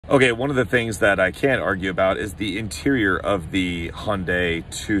Okay, one of the things that I can't argue about is the interior of the Hyundai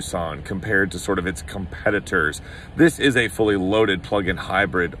Tucson compared to sort of its competitors. This is a fully loaded plug-in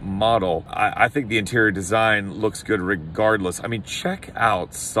hybrid model. I think the interior design looks good regardless. I mean, check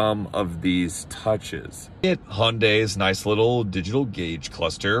out some of these touches. Get Hyundai's nice little digital gauge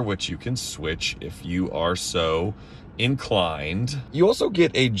cluster, which you can switch if you are so inclined. You also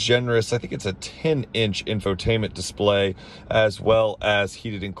get a generous, I think it's a 10-inch infotainment display, as well as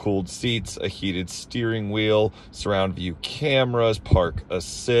heated and cooled seats, a heated steering wheel, surround view cameras, park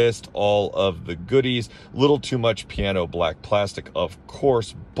assist, all of the goodies. Little too much piano black plastic, of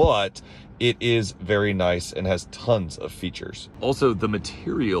course, but it is very nice and has tons of features. Also, the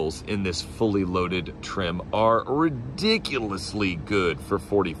materials in this fully loaded trim are ridiculously good for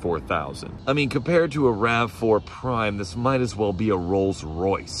 $44,000. I mean, compared to a RAV4 Prime, this might as well be a Rolls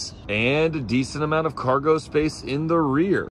Royce. And a decent amount of cargo space in the rear.